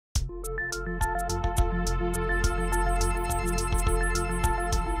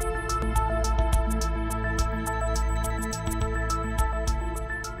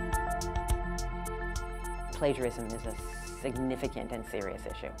plagiarism is a significant and serious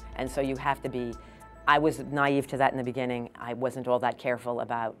issue. And so you have to be, I was naive to that in the beginning. I wasn't all that careful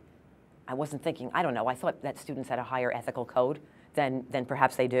about, I wasn't thinking, I don't know, I thought that students had a higher ethical code than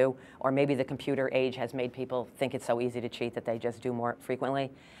perhaps they do. Or maybe the computer age has made people think it's so easy to cheat that they just do more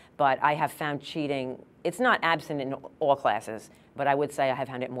frequently. But I have found cheating, it's not absent in all classes, but I would say I have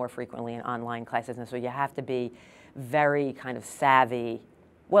found it more frequently in online classes. And so you have to be very kind of savvy.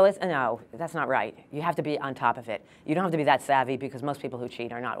 Well, no, that's not right. You have to be on top of it. You don't have to be that savvy because most people who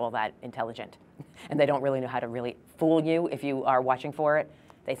cheat are not all that intelligent. And they don't really know how to really fool you if you are watching for it.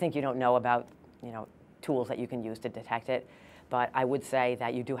 They think you don't know about, tools that you can use to detect it. But I would say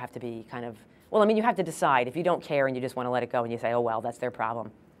that you do have to be kind of, well, I mean, you have to decide. If you don't care and you just want to let it go and you say, oh, well, that's their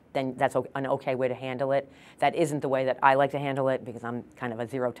problem, then that's an okay way to handle it. That isn't the way that I like to handle it because I'm kind of a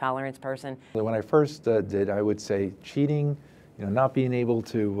zero tolerance person. When I first did, I would say cheating, not being able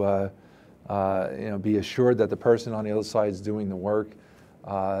to be assured that the person on the other side is doing the work.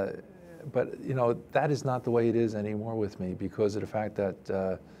 But that is not the way it is anymore with me because of the fact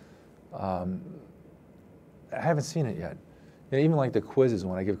that I haven't seen it yet. Even like the quizzes,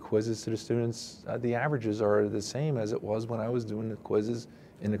 when I give quizzes to the students, the averages are the same as it was when I was doing the quizzes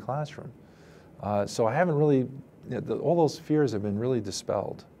in the classroom. So I haven't really, all those fears have been really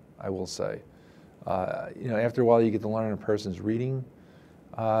dispelled, I will say. After a while you get to learn a person's writing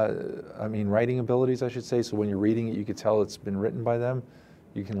abilities, I should say. So when you're reading it, you could tell it's been written by them.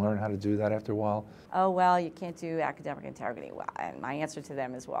 You can learn how to do that after a while. Oh, well, you can't do academic integrity. Well, and my answer to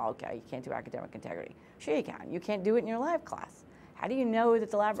them is, well, okay, you can't do academic integrity. Sure you can. You can't do it in your lab class. How do you know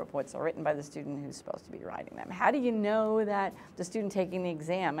that the lab reports are written by the student who's supposed to be writing them? How do you know that the student taking the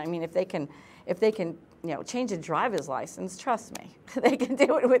exam, I mean, if they can change a driver's license, trust me, they can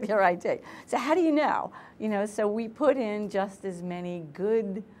do it with your ID. So how do you know? So we put in just as many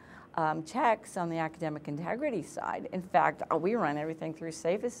good checks on the academic integrity side. In fact, we run everything through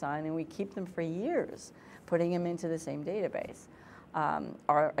SafeAssign and we keep them for years, putting them into the same database.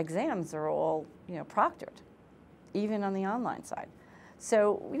 Our exams are all, proctored, even on the online side.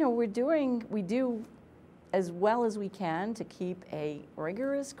 So, we do as well as we can to keep a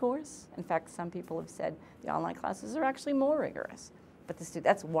rigorous course. In fact, some people have said the online classes are actually more rigorous. But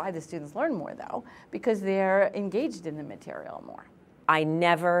that's why the students learn more, though, because they're engaged in the material more. I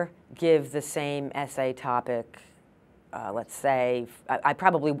never give the same essay topic, let's say, I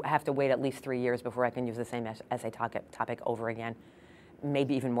probably have to wait at least 3 years before I can use the same essay topic over again,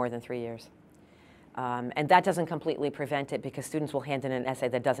 maybe even more than 3 years. And that doesn't completely prevent it because students will hand in an essay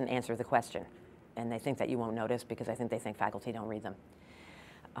that doesn't answer the question. And they think that you won't notice because they think faculty don't read them.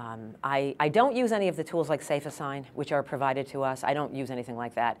 I don't use any of the tools like SafeAssign, which are provided to us. I don't use anything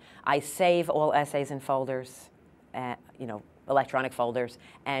like that. I save all essays in folders, electronic folders,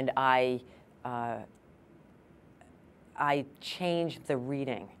 and I change the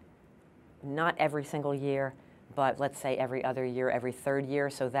reading, not every single year, but let's say every other year, every third year,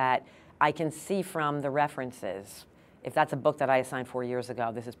 so that I can see from the references. If that's a book that I assigned 4 years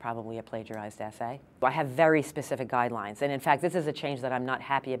ago, this is probably a plagiarized essay. I have very specific guidelines, and in fact, this is a change that I'm not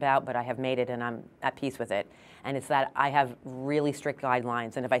happy about, but I have made it and I'm at peace with it. And it's that I have really strict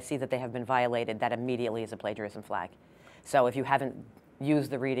guidelines, and if I see that they have been violated, that immediately is a plagiarism flag. So if you haven't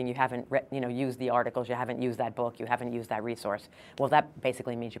used the reading, you haven't used the articles, you haven't used that book, you haven't used that resource, well, that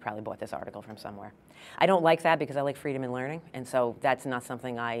basically means you probably bought this article from somewhere. I don't like that because I like freedom in learning, and so that's not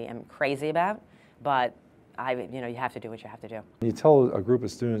something I am crazy about, but you have to do what you have to do. You tell a group of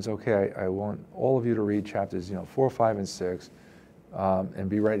students, okay, I want all of you to read chapters 4, 5, and 6, and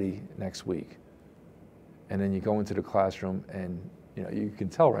be ready next week. And then you go into the classroom and you can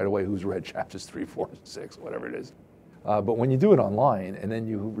tell right away who's read chapters 3, 4, 6, whatever it is. But when you do it online and then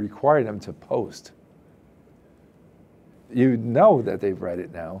you require them to post, you know that they've read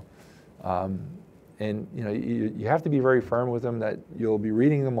it now. And you have to be very firm with them that you'll be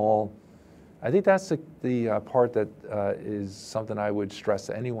reading them all. I think that's the part that is something I would stress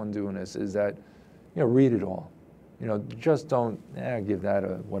to anyone doing this, is that read it all. Just don't give that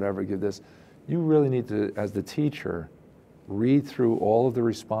a whatever, give this. You really need to, as the teacher, read through all of the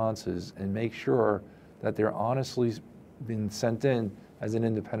responses and make sure that they're honestly been sent in as an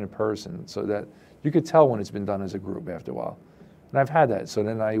independent person, so that you could tell when it's been done as a group after a while. And I've had that, so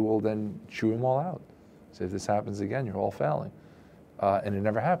then I will then chew them all out. So if this happens again, you're all failing. And it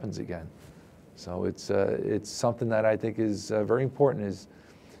never happens again. So it's something that I think is very important, is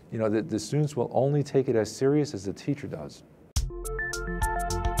that the students will only take it as serious as the teacher does.